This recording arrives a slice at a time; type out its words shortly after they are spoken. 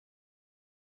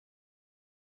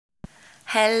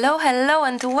Hello, hello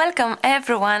and welcome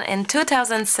everyone in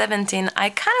 2017. I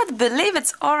cannot believe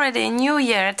it's already New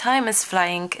Year. Time is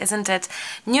flying, isn't it?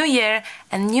 New Year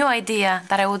and new idea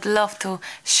that I would love to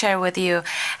share with you.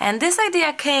 And this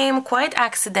idea came quite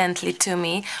accidentally to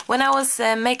me when I was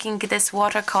making this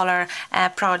watercolor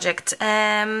project.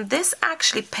 This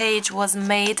actually page was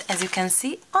made, as you can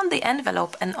see, on the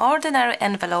envelope, an ordinary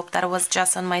envelope that was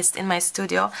just in my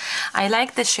studio. I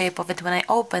liked the shape of it when I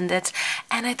opened it,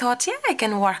 and I thought, yeah, I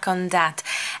can work on that.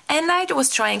 And I was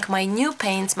trying my new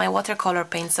paints, my watercolor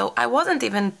paint, so I wasn't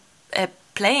even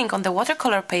playing on the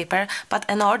watercolor paper, but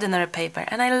an ordinary paper,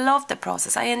 and I loved the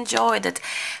process. I enjoyed it.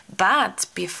 But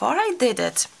before I did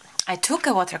it, I took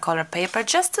a watercolor paper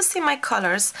just to see my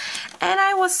colors, and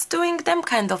I was doing them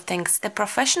kind of things. The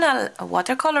professional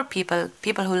watercolor people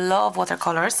who love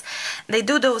watercolors, they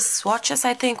do those swatches,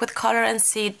 I think, with color and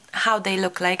see how they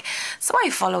look like. So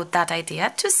I followed that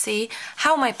idea to see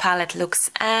how my palette looks,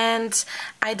 and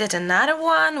I did another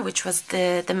one, which was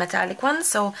the metallic one.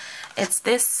 So it's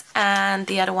this, and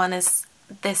the other one is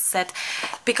this set.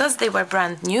 Because they were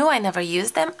brand new, I never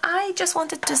used them. I just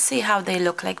wanted to see how they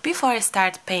look like before I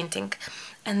start painting.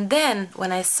 And then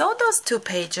when I saw those two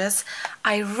pages,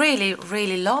 I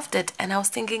really loved it, and I was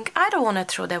thinking, I don't want to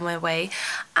throw them away,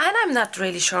 and I'm not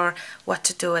really sure what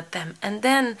to do with them. And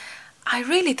then I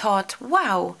really thought,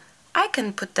 wow, I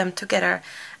can put them together.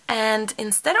 And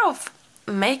instead of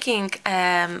making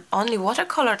only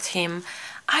watercolor theme,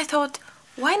 I thought,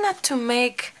 why not to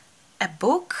make a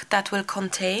book that will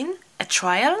contain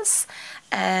trials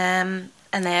and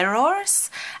errors,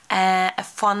 a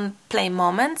fun play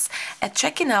moments,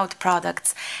 checking out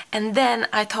products. And then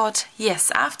I thought, yes,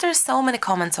 after so many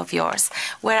comments of yours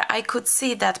where I could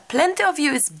see that plenty of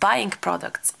you is buying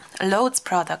products, loads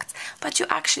products, but you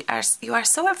actually are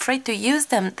so afraid to use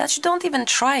them that you don't even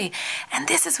try. And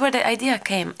this is where the idea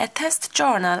came, a test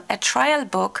journal, a trial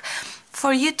book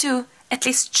for you to at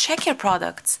least check your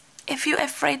products. If you're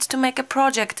afraid to make a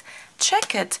project,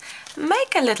 check it.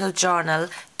 Make a little journal.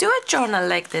 Do a journal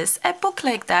like this, a book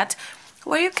like that,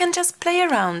 where you can just play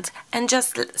around and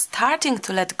just starting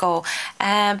to let go.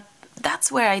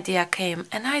 That's where idea came,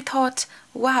 and I thought,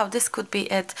 wow, this could be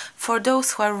it for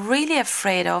those who are really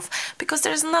afraid of, because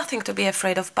there's nothing to be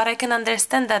afraid of, but I can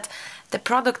understand that the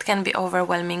product can be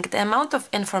overwhelming. The amount of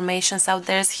information out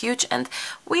there is huge, and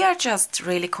we are just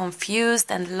really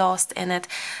confused and lost in it.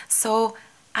 So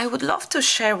I would love to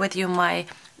share with you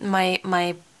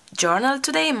my journal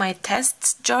today, my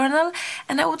test journal,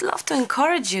 and I would love to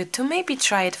encourage you to maybe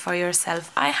try it for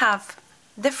yourself. I have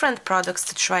different products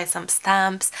to try, some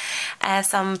stamps,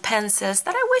 some pencils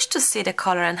that I wish to see the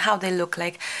color and how they look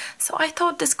like. So I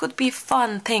thought this could be a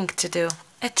fun thing to do,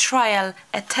 a trial,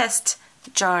 a test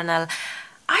journal.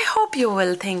 I hope you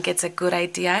will think it's a good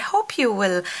idea. I hope you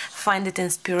will find it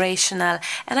inspirational,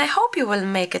 and I hope you will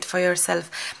make it for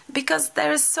yourself, because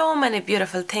there are so many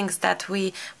beautiful things that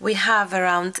we have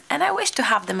around, and I wish to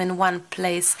have them in one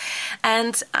place.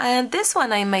 And this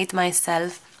one I made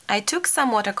myself. I took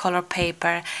some watercolor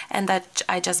paper and that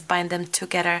I just bind them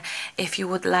together. If you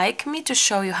would like me to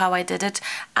show you how I did it,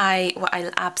 I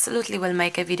absolutely will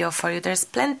make a video for you. There's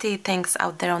plenty things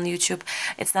out there on YouTube.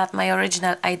 It's not my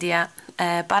original idea,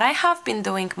 but I have been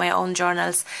doing my own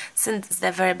journals since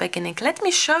the very beginning. Let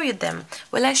me show you them.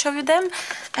 Will I show you them?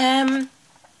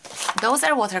 Those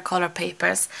are watercolor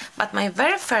papers, but my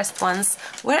very first ones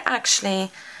were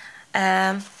actually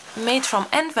made from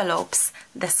envelopes,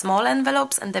 the small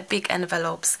envelopes and the big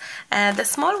envelopes. The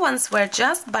small ones were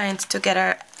just bound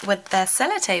together with the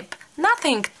sellotape.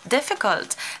 Nothing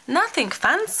difficult, nothing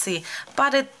fancy,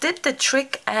 but it did the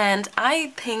trick, and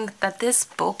I think that this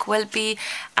book will be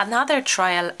another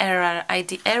trial error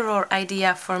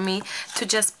idea for me to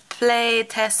just play,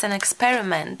 test and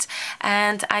experiment.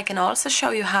 And I can also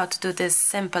show you how to do this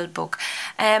simple book.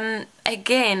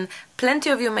 Again, plenty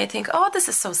of you may think, oh, this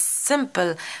is so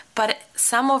simple, but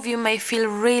some of you may feel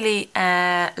really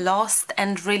lost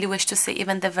and really wish to see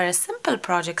even the very simple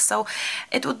project. So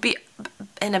it would be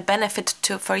in a benefit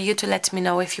for you to let me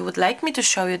know if you would like me to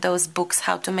show you those books,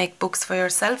 how to make books for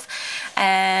yourself.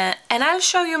 And I'll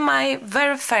show you my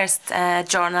very first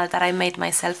journal that I made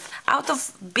myself out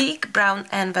of big brown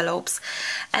envelopes.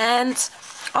 And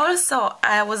also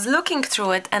I was looking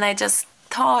through it, and I just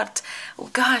thought, oh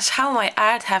gosh, how my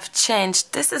art have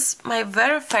changed. This is my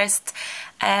very first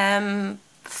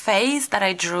face that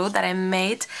I drew, that I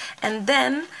made, and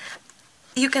then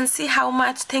you can see how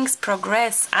much things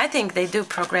progress. I think they do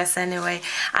progress anyway.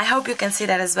 I hope you can see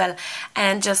that as well.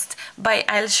 And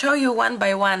I'll show you one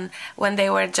by one when they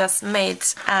were just made.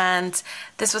 And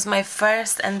this was my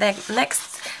first, and the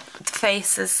next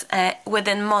faces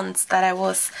within months that I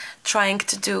was trying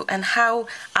to do, and how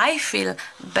I feel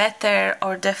better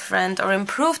or different or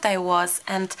improved I was,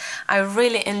 and I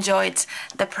really enjoyed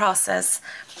the process.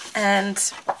 And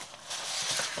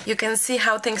you can see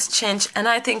how things change, and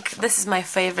I think this is my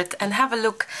favorite. And have a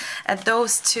look at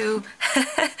those two.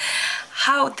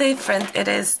 How different it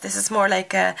is. This is more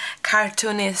like a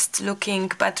cartoonist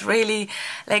looking, but really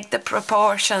like the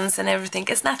proportions and everything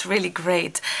is not really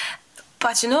great.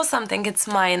 But you know something, it's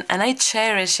mine and I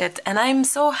cherish it, and I'm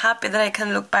so happy that I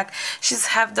can look back. She's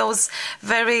have those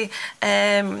very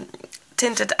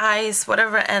tinted eyes,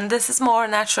 whatever, and this is more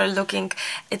natural looking.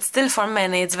 It's still, for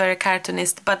many, it's very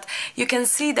cartoonist, but you can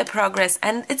see the progress,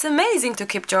 and it's amazing to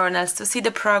keep journals, to see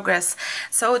the progress.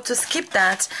 So to skip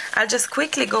that, I'll just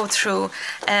quickly go through.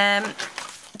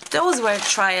 Those were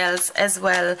trials as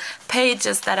well,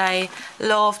 pages that I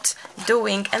loved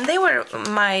doing, and they were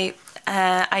my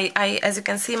as you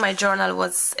can see, my journal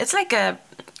was, it's like a,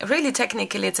 really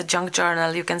technically it's a junk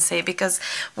journal, you can say, because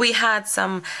we had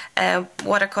some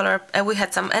watercolor, we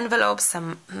had some envelopes,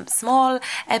 some small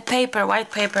paper, white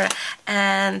paper,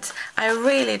 and I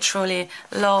really truly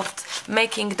loved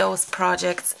making those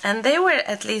projects. And they were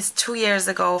at least 2 years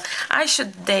ago. I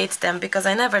should date them because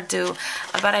I never do,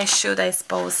 but I should, I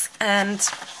suppose. And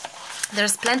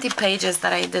there's plenty pages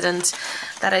that I didn't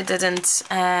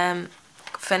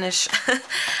finish.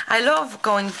 I love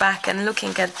going back and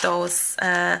looking at those.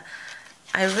 I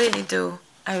really do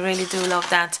love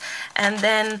that. And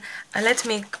then let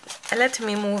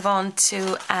me move on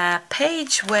to a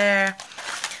page where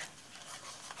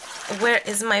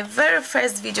is my very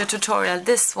first video tutorial.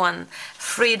 This one,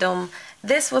 Freedom.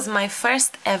 This was my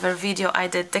first ever video I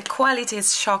did. The quality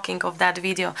is shocking of that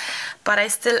video, but I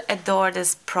still adore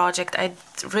this project. I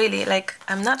really like,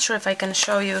 I'm not sure if I can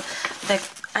show you the,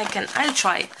 I'll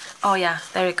try. Oh yeah,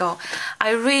 there we go.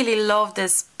 I really love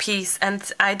this piece, and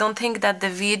I don't think that the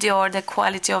video or the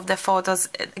quality of the photos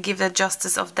give the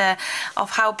justice of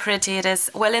how pretty it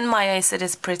is. Well, in my eyes it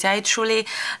is pretty. I truly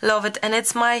love it, and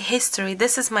it's my history.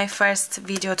 This is my first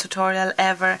video tutorial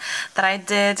ever that I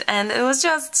did, and it was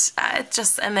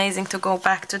just amazing to go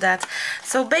back to that.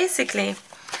 So basically,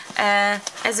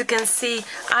 as you can see,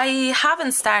 I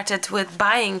haven't started with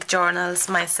buying journals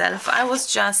myself. I was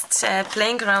just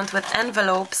playing around with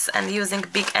envelopes and using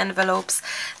big envelopes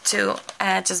to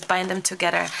just bind them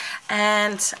together.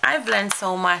 And I've learned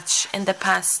so much in the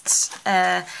past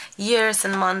years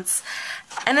and months,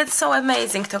 and it's so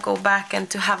amazing to go back and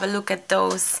to have a look at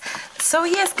those. So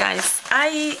yes, guys,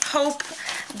 I hope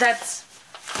that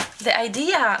the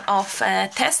idea of a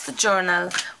test journal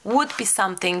would be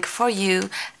something for you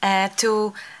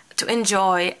to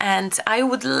enjoy, and I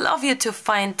would love you to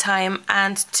find time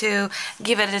and to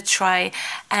give it a try.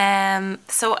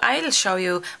 So I'll show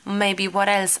you maybe what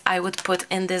else I would put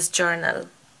in this journal.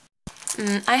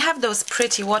 I have those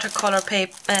pretty watercolor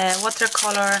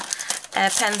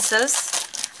pencils.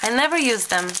 I never use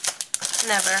them,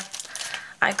 never.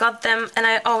 I got them and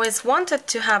I always wanted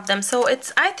to have them. So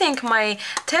it's, I think my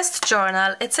test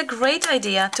journal, it's a great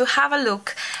idea to have a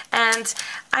look. And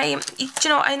I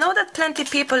know that plenty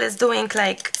people is doing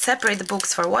like separate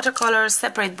books for watercolors,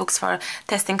 separate books for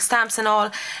testing stamps and all.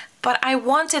 But I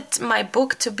wanted my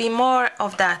book to be more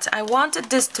of that. I wanted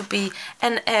this to be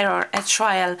an error, a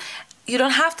trial. You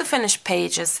don't have to finish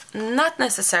pages, not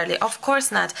necessarily, of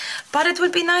course not, but it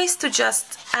would be nice to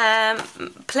just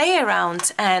play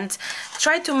around and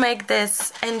try to make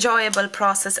this enjoyable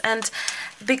process. And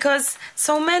because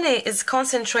so many is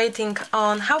concentrating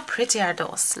on how pretty are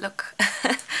those, look.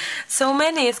 So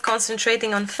many is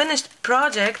concentrating on finished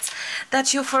projects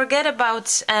that you forget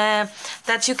about,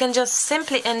 that you can just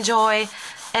simply enjoy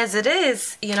as it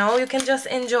is, you know. You can just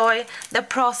enjoy the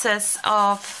process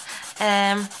of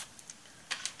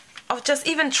just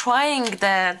even trying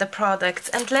the products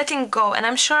and letting go. And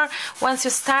I'm sure once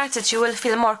you start it, you will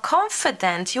feel more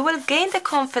confident. You will gain the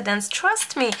confidence.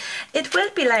 Trust me, it will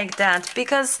be like that,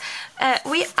 because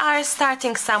we are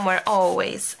starting somewhere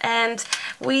always, and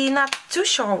we're not too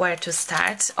sure where to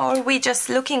start, or we just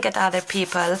looking at other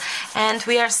people and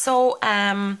we are so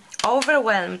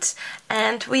overwhelmed,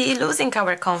 and we losing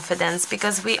our confidence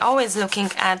because we always looking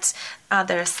at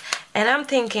others. And I'm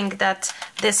thinking that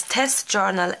this test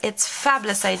journal, it's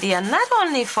fabulous idea, not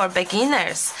only for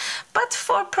beginners but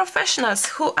for professionals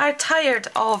who are tired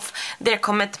of their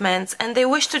commitments and they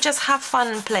wish to just have fun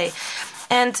and play.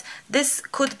 And this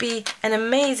could be an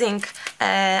amazing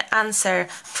answer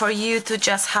for you to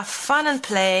just have fun and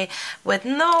play with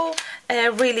no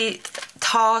really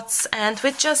thoughts, and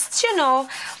with just, you know,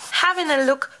 having a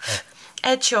look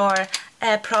at your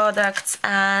products,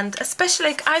 and especially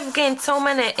like I've gained so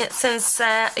many since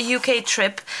a UK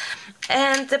trip,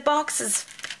 and the box is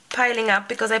piling up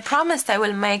because I promised I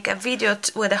will make a video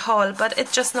with a haul, but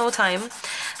it's just no time.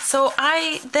 So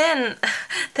I then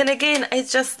again,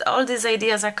 it's just all these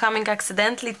ideas are coming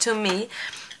accidentally to me,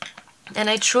 and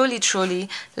I truly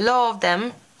love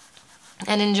them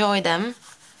and enjoy them.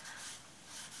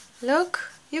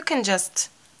 Look, you can just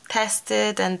test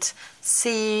it and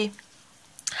see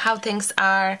how things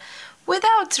are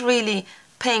without really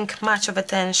paying much of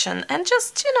attention, and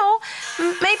just, you know,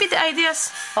 maybe the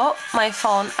ideas. Oh, my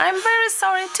phone. I'm very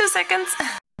sorry. 2 seconds.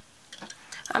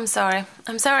 I'm sorry,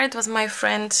 it was my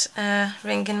friend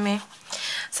ringing me.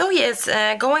 So yes,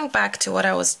 going back to what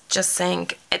I was just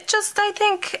saying, it just, I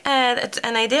think,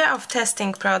 an idea of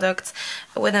testing products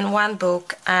within one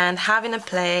book and having a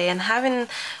play and having,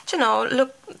 you know,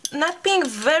 look, not being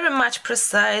very much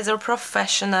precise or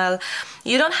professional.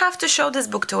 You don't have to show this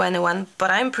book to anyone,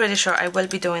 but I'm pretty sure I will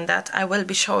be doing that. I will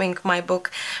be showing my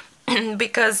book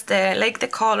because the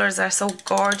colors are so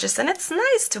gorgeous, and it's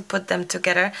nice to put them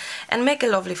together and make a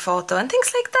lovely photo and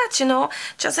things like that, you know.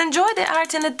 Just enjoy the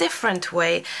art in a different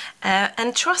way,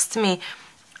 and trust me,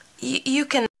 you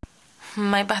can.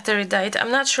 My battery died.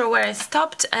 I'm not sure where I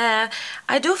stopped. I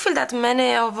do feel that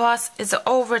many of us is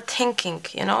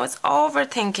overthinking, you know, it's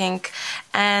overthinking,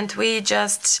 and we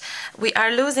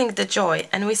are losing the joy,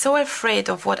 and we're so afraid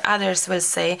of what others will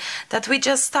say that we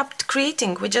just stopped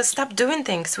creating, we just stopped doing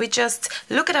things. We just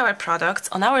look at our products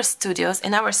in our studios,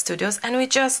 and we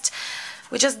just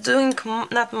doing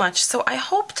not much. So I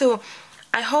hope to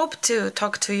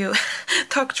talk to you,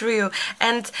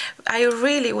 and I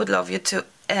really would love you to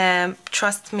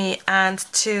trust me and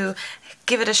to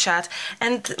give it a shot.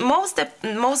 And most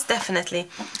definitely,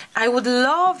 I would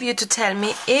love you to tell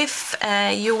me if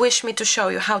you wish me to show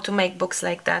you how to make books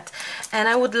like that, and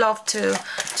I would love to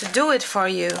do it for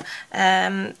you.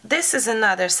 This is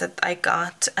another set I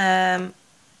got,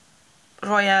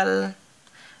 Royal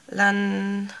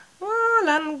no,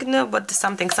 but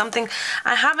something.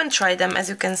 I haven't tried them, as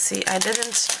you can see. I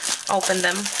didn't open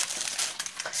them.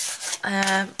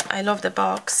 I love the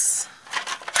box.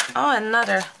 Oh,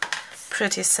 another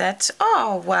pretty set.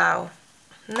 Oh, wow.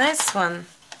 Nice one.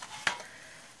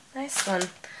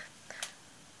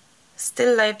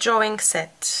 Still life drawing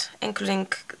set, including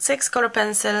 6 color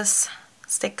pencils,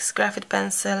 sticks, graphite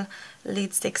pencil,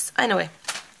 lead sticks. Anyway,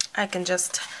 I can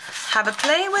just have a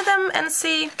play with them and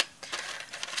see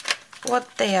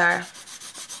what they are.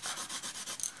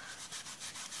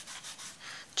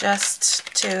 Just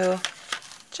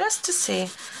to see.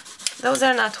 Those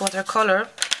are not watercolor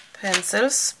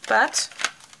pencils, but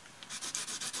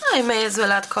I may as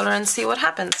well add color and see what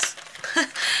happens.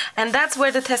 And that's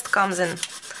where the test comes in.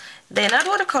 They're not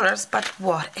watercolors, but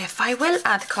what if I will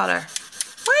add color?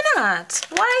 Why not?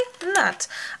 Why not?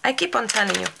 I keep on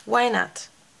telling you, why not?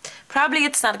 Probably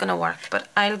it's not gonna work, but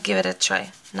I'll give it a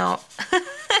try. No,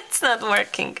 it's not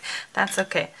working. That's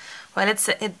okay. Well, it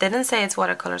didn't say it's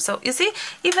watercolor. So you see,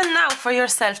 even now for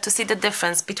yourself to see the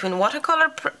difference between watercolor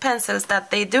pencils that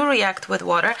they do react with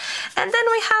water, and then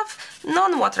we have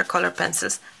non-watercolor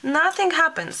pencils. Nothing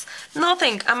happens.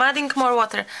 Nothing. I'm adding more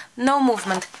water. No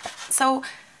movement. So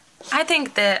I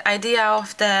think the idea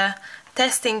of the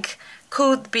testing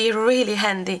could be really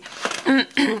handy.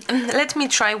 Let me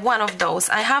try one of those.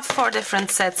 I have 4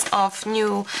 different sets of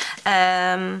new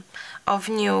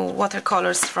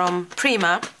watercolors from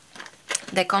Prima,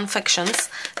 the confections.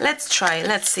 Let's try,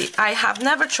 let's see. I have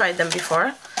never tried them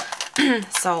before,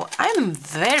 so I'm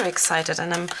very excited,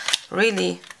 and I'm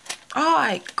really, oh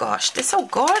my gosh, they're so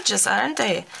gorgeous, aren't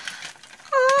they?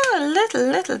 Oh,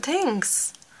 little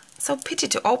things. So pity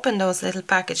to open those little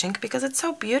packaging because it's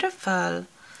so beautiful.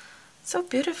 So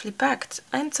beautifully packed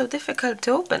and so difficult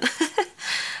to open.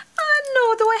 Oh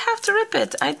no, do I have to rip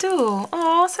it? I do.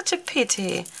 Oh, such a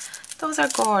pity. Those are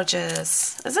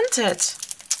gorgeous, isn't it?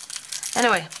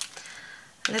 Anyway,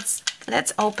 let's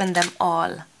open them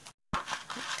all.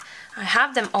 I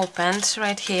have them opened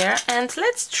right here, and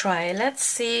let's try. Let's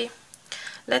see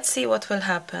what will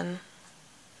happen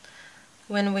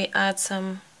when we add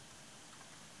some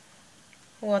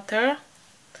water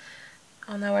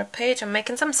on our page. I'm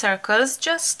making some circles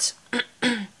just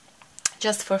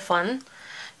just for fun,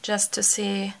 just to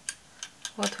see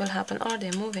what will happen. Are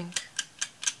they moving?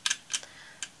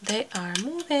 They are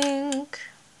moving.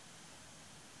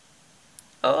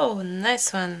 Oh,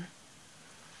 nice one.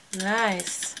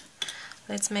 Nice.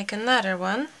 Let's make another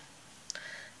one.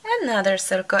 Another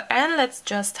circle, and let's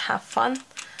just have fun,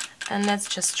 and let's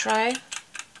just try.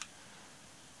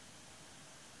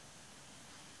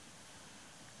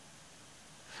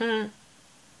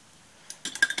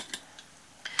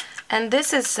 And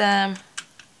this is the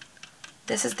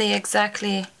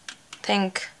exactly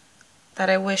thing that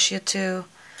I wish you to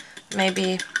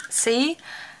maybe see.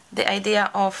 The idea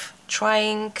of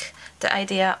trying, the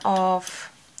idea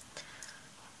of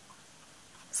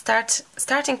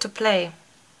starting to play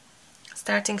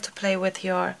with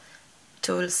your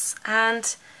tools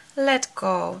and let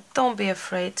go. Don't be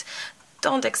afraid.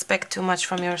 Don't expect too much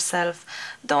from yourself.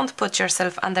 Don't put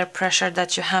yourself under pressure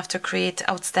that you have to create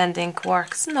outstanding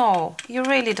works. No, you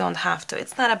really don't have to.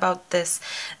 It's not about this.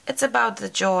 It's about the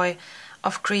joy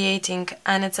of creating,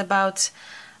 and it's about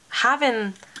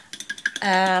having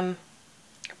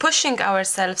pushing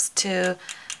ourselves to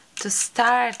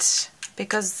start,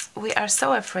 because we are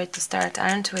so afraid to start,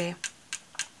 aren't we?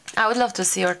 I would love to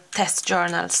see your test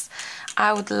journals.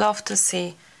 I would love to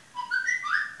see...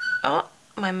 Oh,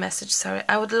 my message, sorry.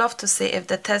 I would love to see if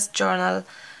the test journal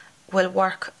will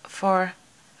work for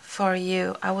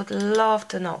you. I would love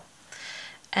to know.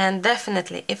 And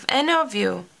definitely, if any of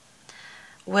you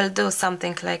will do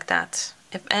something like that,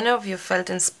 if any of you felt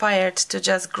inspired to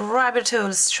just grab your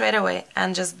tools straight away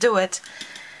and just do it,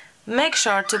 make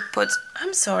sure to put...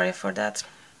 I'm sorry for that.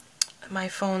 My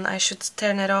phone, I should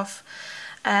turn it off.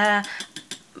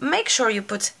 Make sure you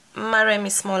put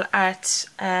Maremi Small Art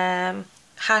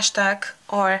hashtag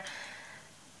or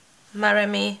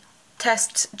Maremi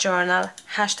Test Journal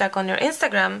hashtag on your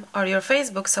Instagram or your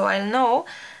Facebook, so I'll know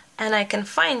and I can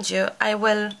find you. I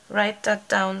will write that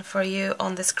down for you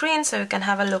on the screen so you can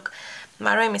have a look.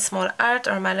 Maremi Small Art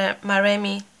or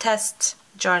Maremi Test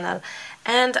Journal,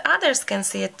 and others can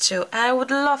see it too. I would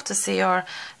love to see your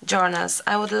journals.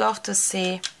 I would love to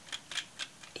see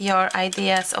your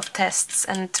ideas of tests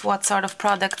and what sort of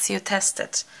products you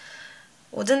tested.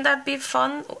 Wouldn't that be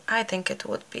fun? I think it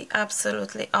would be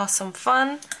absolutely awesome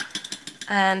fun.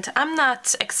 And I'm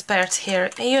not expert here,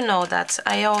 you know that.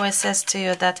 I always says to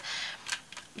you that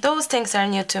those things are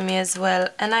new to me as well,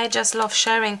 and I just love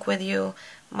sharing with you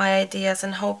my ideas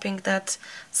and hoping that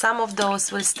some of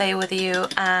those will stay with you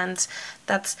and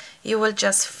that you will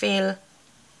just feel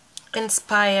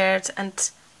inspired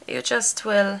and you just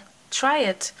will try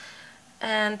it.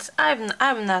 And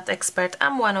I'm not expert.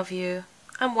 I'm one of you.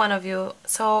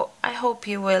 So I hope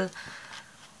you will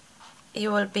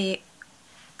be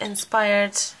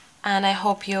inspired, and I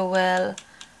hope you will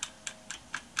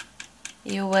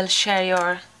share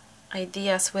your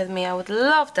ideas with me. I would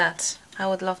love that. I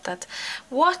would love that.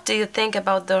 What do you think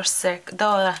about those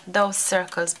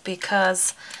circles?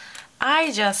 Because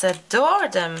I just adore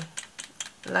them.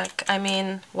 Like, I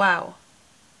mean, wow.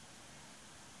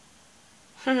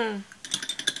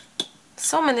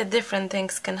 So many different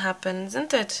things can happen,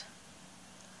 isn't it?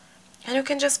 And you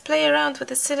can just play around with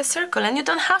the silly circle, and you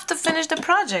don't have to finish the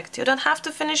project. You don't have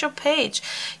to finish your page.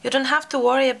 You don't have to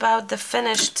worry about the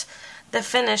finished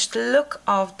look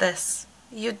of this.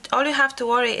 All you have to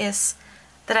worry is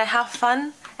that I have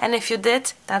fun, and if you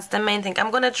did, that's the main thing. I'm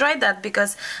gonna dry that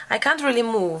because I can't really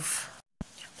move.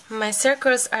 My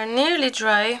circles are nearly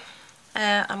dry.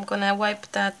 I'm gonna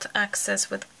wipe that excess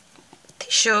with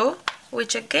tissue,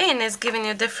 which again is giving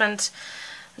you different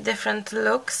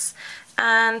looks.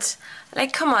 And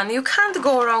like, come on, you can't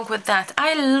go wrong with that.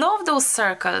 I love those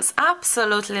circles,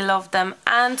 absolutely love them,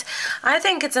 and I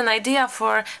think it's an idea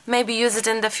for maybe use it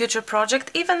in the future project,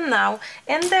 even now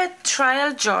in the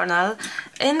trial journal,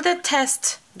 in the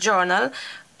test journal.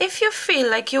 If you feel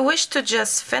like you wish to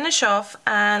just finish off,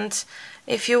 and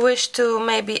if you wish to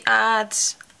maybe add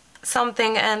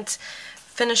something and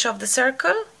finish off the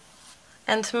circle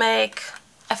and make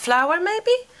a flower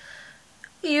maybe,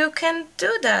 you can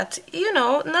do that. You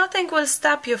know, nothing will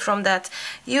stop you from that.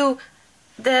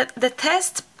 The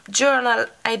test journal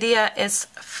idea is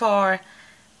for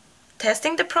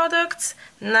testing the products,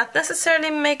 not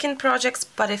necessarily making projects,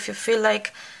 but if you feel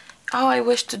like, oh, I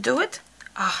wish to do it,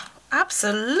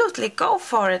 absolutely go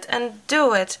for it and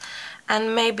do it.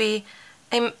 And maybe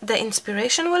the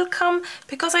inspiration will come,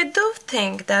 because I do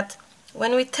think that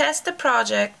when we test the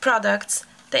products,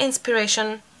 the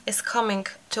inspiration is coming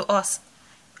to us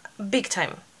big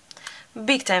time.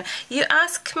 You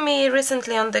asked me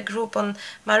recently on the group on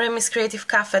Maremi's Creative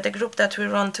Cafe, the group that we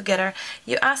run together,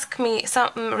 you asked me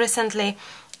recently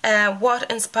what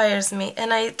inspires me,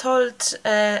 and I told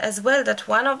as well that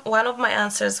one of my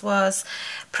answers was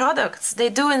products. They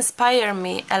do inspire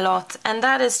me a lot, and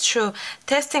that is true.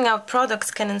 Testing out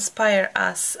products can inspire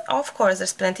us. Of course,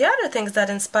 there's plenty other things that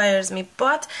inspires me,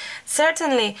 but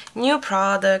certainly new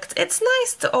products. It's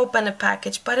nice to open a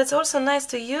package, but it's also nice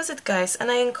to use it, guys,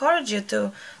 and I encourage you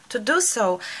to do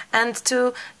so, and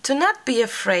to not be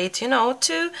afraid, you know,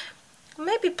 to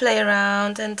maybe play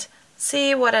around and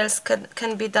see what else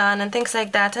can be done and things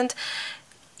like that. And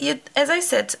you, as I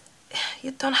said,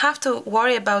 you don't have to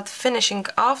worry about finishing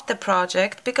off the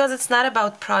project, because it's not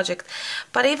about project.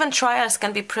 But even trials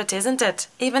can be pretty, isn't it?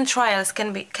 Even trials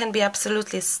can be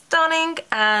absolutely stunning.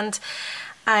 And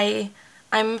I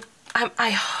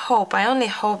only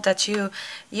hope that you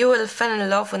will fall in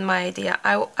love with my idea.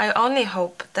 I only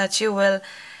hope that you will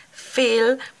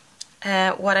feel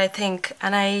what I think,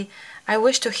 and I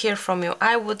wish to hear from you.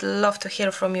 I would love to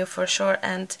hear from you for sure.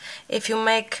 And if you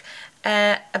make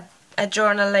a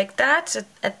journal like that,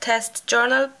 a test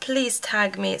journal, please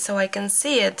tag me so I can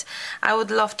see it. I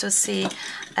would love to see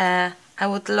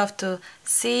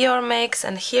your makes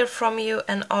and hear from you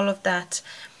and all of that.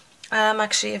 I'm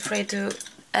actually afraid to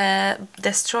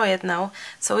destroy it now.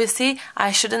 So you see,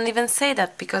 I shouldn't even say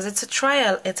that, because it's a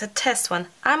trial, it's a test one.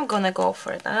 I'm gonna go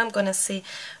for it and I'm gonna see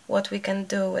what we can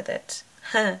do with it.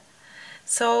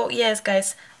 So yes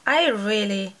guys, I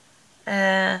really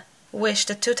wish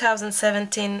that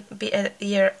 2017 be a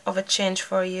year of a change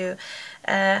for you,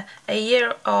 a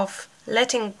year of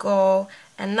letting go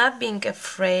and not being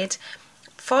afraid,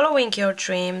 following your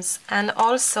dreams, and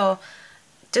also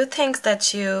do things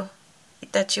that you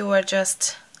were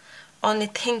just only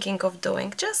thinking of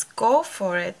doing. Just go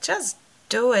for it, just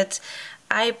do it.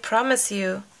 I promise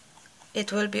you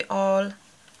it will be all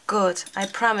good. I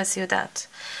promise you that.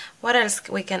 What else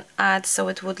we can add so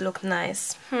it would look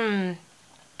nice?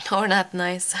 Or not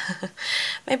nice.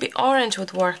 Maybe orange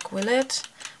would work, will it?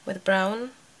 With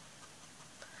brown.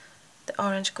 The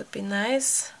orange could be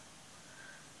nice.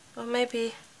 Or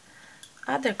maybe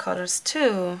other colors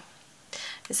too.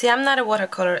 You see, I'm not a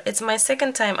watercolor. It's my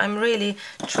second time I'm really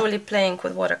truly playing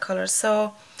with watercolors.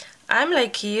 So I'm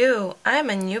like you. I'm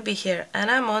a newbie here, and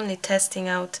I'm only testing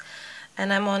out,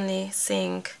 and I'm only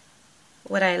seeing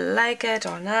whether I like it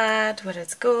or not, whether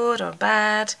it's good or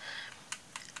bad.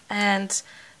 And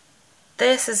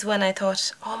this is when I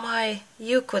thought, oh my,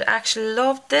 you could actually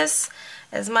love this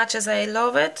as much as I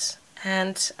love it.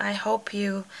 And I hope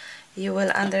you will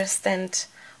understand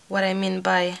what I mean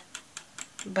by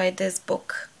this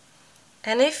book.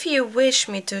 And if you wish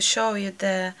me to show you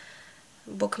the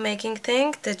bookmaking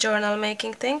thing, the journal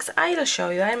making things, I'll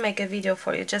show you. I'll make a video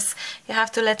for you. Just you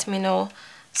have to let me know,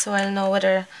 so I'll know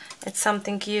whether it's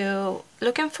something you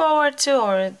looking forward to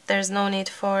or there's no need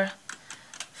for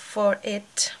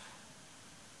it.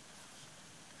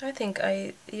 I think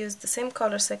I used the same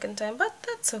color second time, but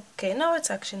that's okay. No, it's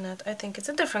actually not. I think it's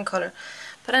a different color.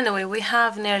 But anyway, we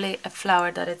have nearly a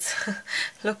flower that it's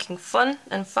looking fun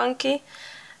and funky.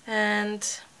 And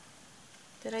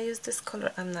did I use this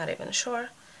color? I'm not even sure.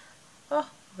 Oh,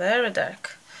 very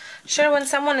dark. Sure, when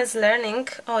someone is learning,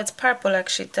 oh, it's purple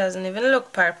actually. It doesn't even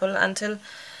look purple until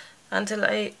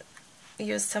I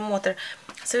use some water.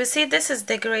 So you see, this is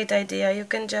the great idea. You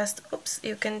can just,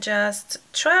 you can just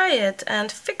try it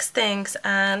and fix things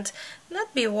and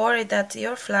not be worried that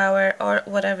your flower or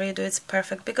whatever you do is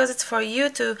perfect, because it's for you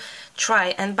to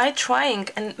try. And by trying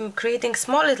and creating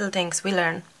small little things, we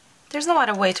learn. There's no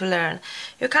other way to learn.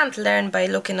 You can't learn by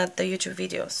looking at the YouTube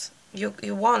videos.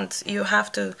 You won't. You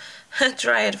have to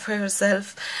try it for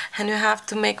yourself, and you have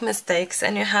to make mistakes,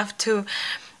 and you have to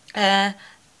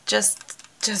just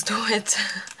do it.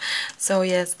 So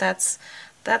yes, that's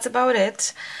about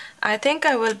it. I think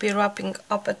I will be wrapping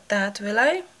up at that, will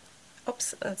I?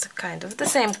 Oops, that's kind of the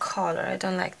same color. I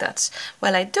don't like that.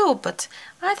 Well, I do, but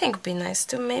I think it would be nice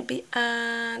to maybe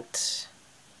add,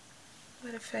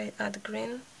 what if I add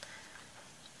green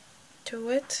to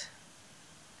it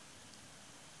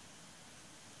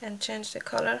and change the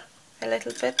color a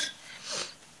little bit.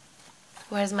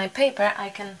 Where's my paper? I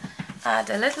can add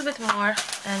a little bit more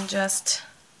and just,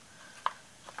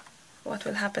 what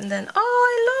will happen then?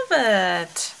 Oh, I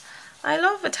love it! I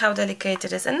love it how delicate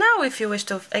it is. And now if you wish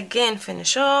to again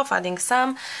finish off adding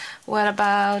some, what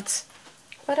about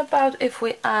if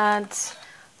we add,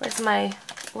 where's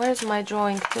my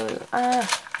drawing tool?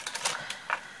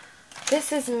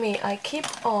 This is me. I keep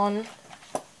on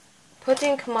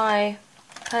putting my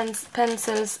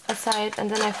pencils aside and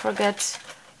then I forget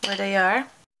where they are.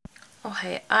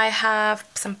 Okay, I have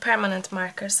some permanent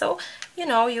markers, so you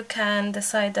know, you can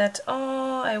decide that,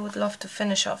 oh, I would love to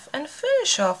finish off and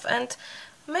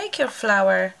make your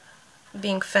flower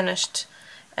being finished.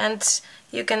 And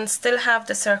you can still have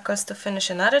the circles to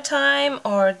finish another time,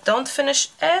 or don't finish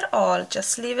at all,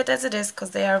 just leave it as it is,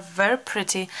 because they are very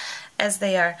pretty as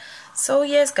they are. So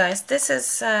yes guys, this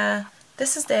is the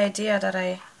idea that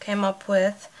I came up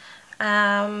with.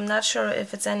 I'm not sure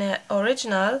if it's any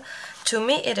original. To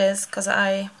me it is, because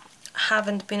I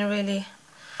haven't been really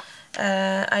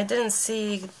I didn't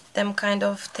see them kind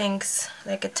of things,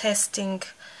 like a testing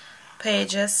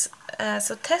pages.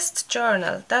 So test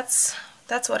journal, that's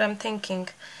what I'm thinking.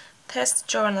 Test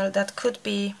journal, that could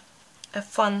be a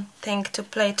fun thing to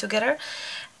play together.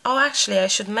 Oh, actually, I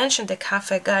should mention the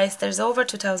cafe, guys. There's over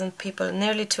 2,000 people,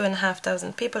 nearly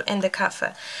 2,500 people in the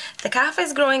cafe. The cafe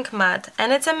is growing mad,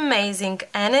 and it's amazing,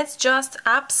 and it's just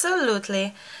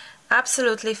absolutely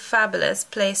fabulous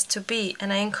place to be.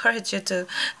 And I encourage you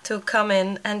to come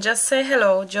in and just say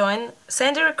hello, join,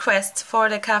 send a request for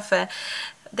the cafe.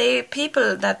 The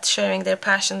people that sharing their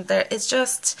passion there, it's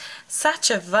just such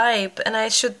a vibe, and I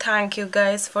should thank you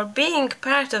guys for being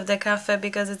part of the cafe,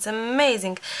 because it's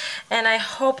amazing. And I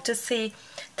hope to see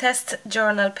test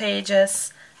journal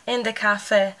pages in the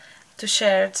cafe to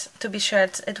be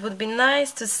shared. It would be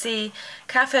nice to see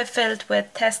cafe filled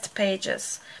with test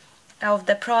pages of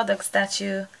the products that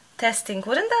you testing.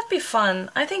 Wouldn't that be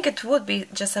fun? I think it would be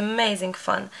just amazing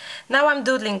fun. Now I'm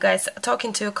doodling, guys,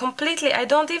 talking to you completely. I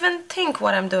don't even think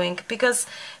what I'm doing, because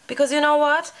you know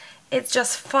what? It's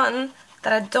just fun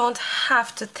that I don't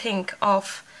have to think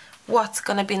of what's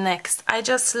gonna be next. I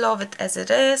just love it as it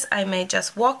is. I may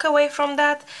just walk away from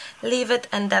that, leave it,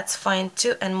 and that's fine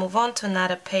too, and move on to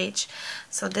another page.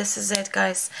 So this is it,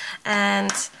 guys.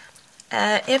 And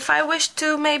if I wish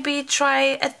to maybe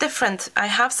try a different, I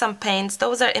have some paints.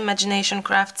 Those are Imagination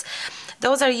Crafts.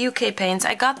 Those are UK paints.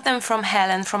 I got them from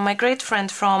Helen, from my great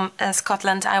friend from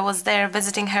Scotland. I was there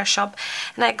visiting her shop,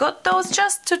 and I got those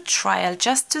just to trial,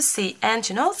 just to see. And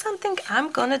you know something? I'm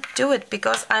gonna do it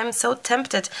because I'm so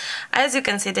tempted. As you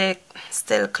can see, they're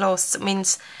still closed. It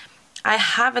means I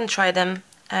haven't tried them,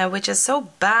 which is so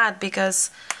bad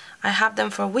because I have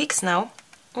them for weeks now.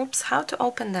 Oops, how to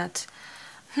open that?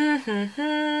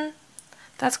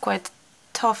 That's quite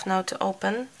tough now to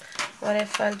open. What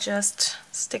if I'll just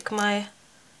stick my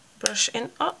brush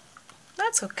in? Oh,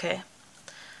 that's okay.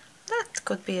 That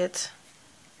could be it.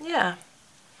 Yeah.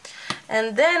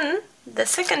 And then the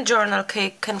second journal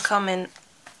cake can come in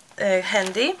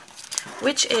handy,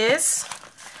 which is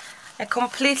a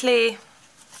completely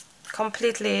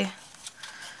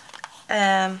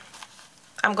I'm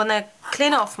gonna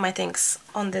clean off my things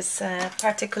on this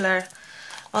particular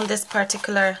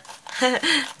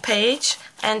page,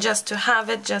 and just to have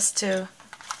it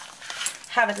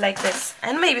like this,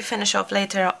 and maybe finish off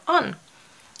later on.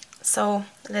 So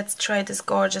let's try this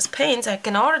gorgeous paint. I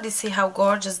can already see how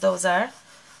gorgeous those are.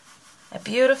 A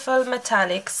beautiful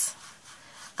metallics,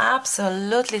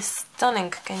 absolutely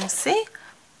stunning. Can you see?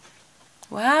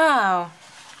 Wow,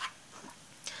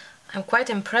 I'm quite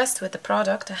impressed with the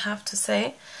product, I have to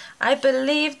say. I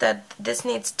believe that this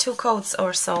needs 2 coats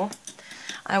or so.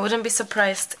 I wouldn't be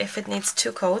surprised if it needs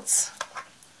 2 coats,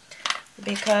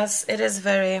 because it is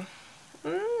very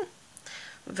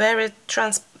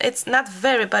it's not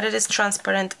very, but it is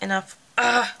transparent enough.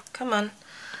 Come on.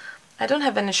 I don't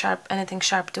have anything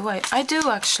sharp, do I? I do,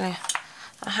 actually.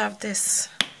 I have this.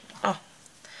 Oh,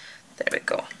 there we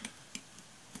go.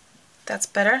 That's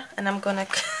better, and I'm gonna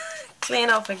clean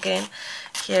off again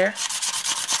here.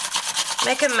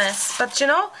 Make a mess, but you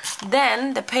know,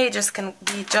 then the pages can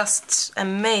be just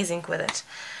amazing with it.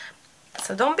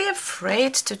 So don't be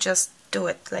afraid to just do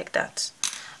it like that.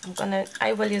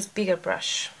 I will use bigger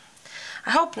brush.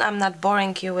 I hope I'm not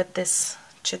boring you with this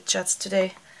chit chats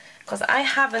today, because I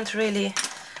haven't really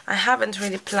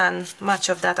planned much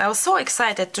of that. I was so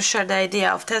excited to share the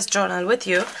idea of test journal with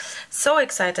you, so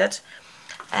excited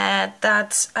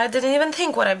that I didn't even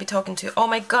think what I'd be talking to. Oh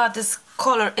my god, this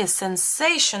color is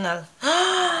sensational.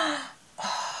 Oh,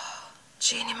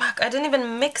 Jeannie Mac, I didn't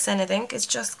even mix anything, it's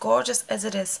just gorgeous as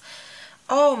it is.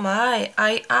 Oh my,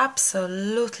 I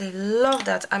absolutely love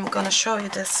that. I'm gonna show you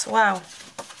this. Wow,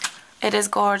 it is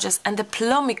gorgeous. And the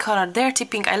plummy color, dirty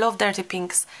pink, I love dirty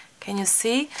pinks. Can you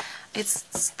see? It's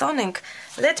stunning.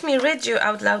 Let me read you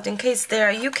out loud in case there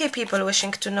are UK people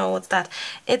wishing to know what's that.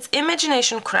 It's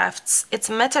Imagination Crafts, it's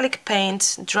metallic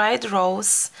paint, dried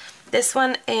rose. This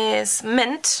one is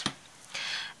mint,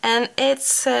 and it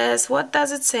says, what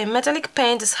does it say? Metallic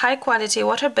paint is high quality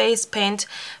water-based paint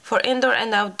for indoor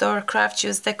and outdoor craft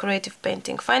use, decorative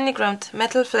painting. Finely ground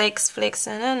metal flakes,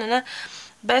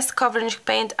 best coverage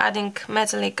paint, adding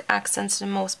metallic accents to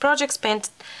most projects. Paint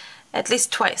at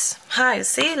least twice. Hi, you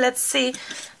see? Let's see.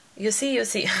 You see.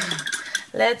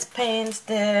 Let's paint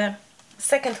the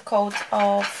second coat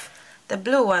of the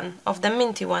blue one, of the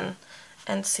minty one,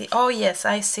 and see. Oh yes,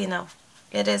 I see now.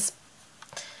 It is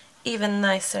even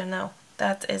nicer now.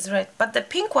 That is right. But the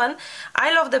pink one,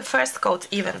 I love the first coat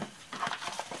even.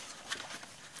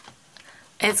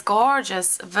 It's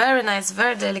gorgeous, very nice,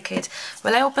 very delicate.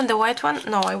 Will I open the white one?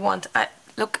 No, I won't.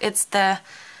 Look, it's the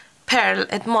pearl,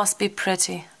 it must be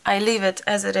pretty. I leave it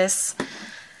as it is,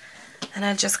 and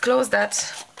I just close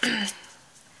that.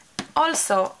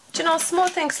 Also, you know, small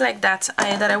things like that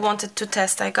that I wanted to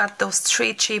test. I got those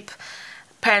 3 cheap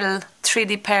pearl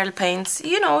 3D pearl paints.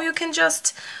 You know, you can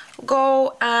just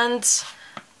go and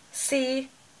see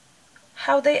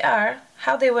how they are,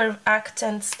 how they will act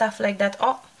and stuff like that.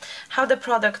 Oh, how the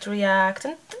product react,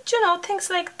 and you know, things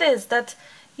like this that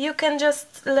you can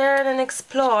just learn and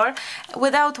explore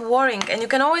without worrying. And you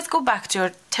can always go back to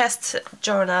your test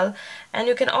journal, and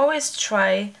you can always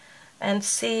try and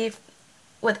see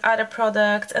with other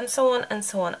products and so on and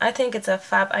so on. I think it's a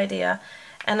fab idea,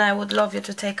 and I would love you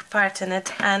to take part in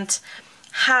it and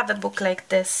have a book like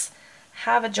this,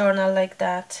 have a journal like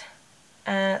that,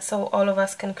 so all of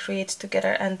us can create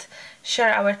together and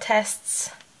share our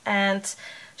tests and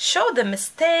show the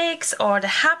mistakes or the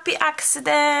happy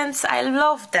accidents. I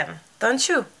love them, don't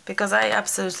you? Because I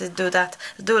absolutely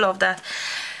do love that.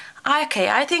 Okay,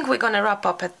 I think we're gonna wrap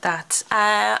up at that.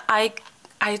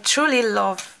 I truly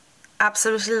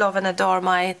absolutely love and adore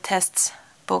my test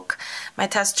book, my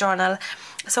test journal.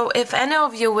 So if any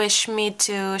of you wish me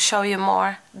to show you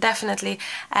more, definitely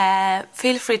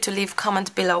feel free to leave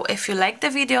comment below. If you liked the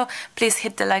video, please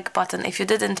hit the like button. If you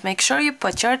didn't, make sure you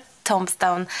put your thumbs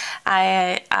down.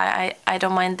 I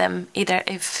don't mind them either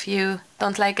if you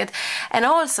don't like it. And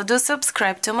also do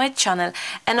subscribe to my channel.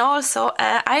 And also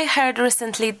I heard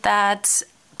recently that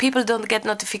people don't get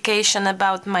notification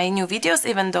about my new videos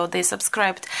even though they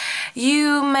subscribed.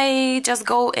 You may just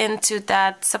go into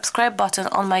that subscribe button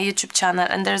on my YouTube channel,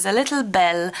 and there's a little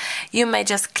bell. You may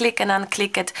just click and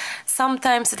unclick it.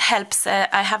 Sometimes it helps.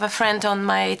 I have a friend on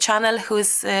my channel who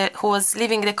was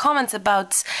leaving the comments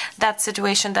about that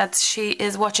situation, that she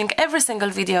is watching every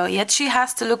single video, yet she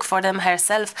has to look for them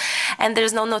herself and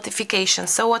there's no notification.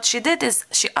 So what she did is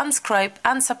she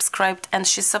unsubscribed and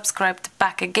she subscribed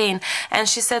back again, and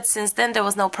she said since then there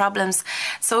was no problems.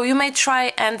 So you may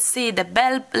try and see the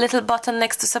bell little button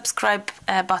next to subscribe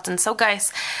button. So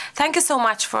guys, thank you so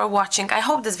much for watching. I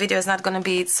hope this video is not going to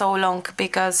be so long,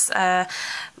 because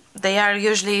they are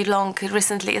usually long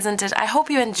recently, isn't it? I hope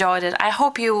you enjoyed it. I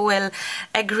hope you will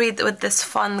agree with this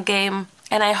fun game,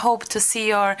 and I hope to see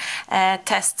your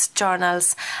test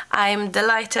journals. I'm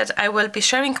delighted. I will be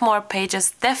sharing more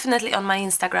pages definitely on my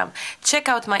Instagram. Check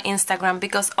out my Instagram,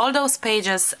 because all those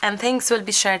pages and things will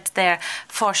be shared there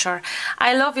for sure.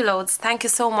 I love you loads. Thank you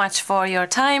so much for your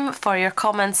time, for your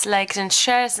comments, likes and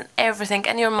shares and everything,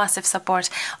 and your massive support.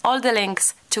 All the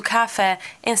links to cafe,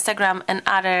 Instagram and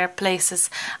other places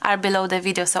are below the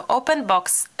video, so open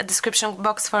box, a description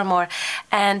box for more.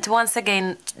 And once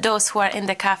again, those who are in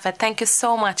the cafe, thank you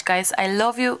so much guys. I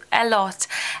love you a lot,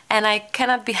 and I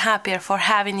cannot be happier for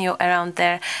having you around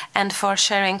there and for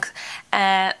sharing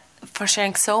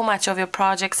so much of your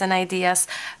projects and ideas,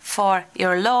 for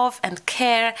your love and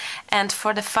care, and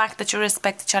for the fact that you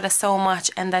respect each other so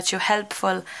much and that you're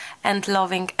helpful and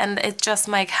loving. And it just,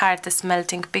 my heart is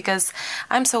melting, because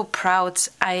I'm so proud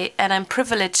and I'm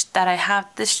privileged that I have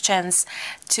this chance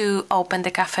to open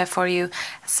the cafe for you.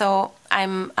 So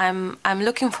I'm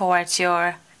looking forward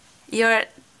to your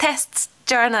test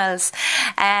journals.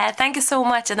 Thank you so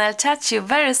much, and I'll chat to you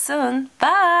very soon.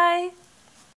 Bye.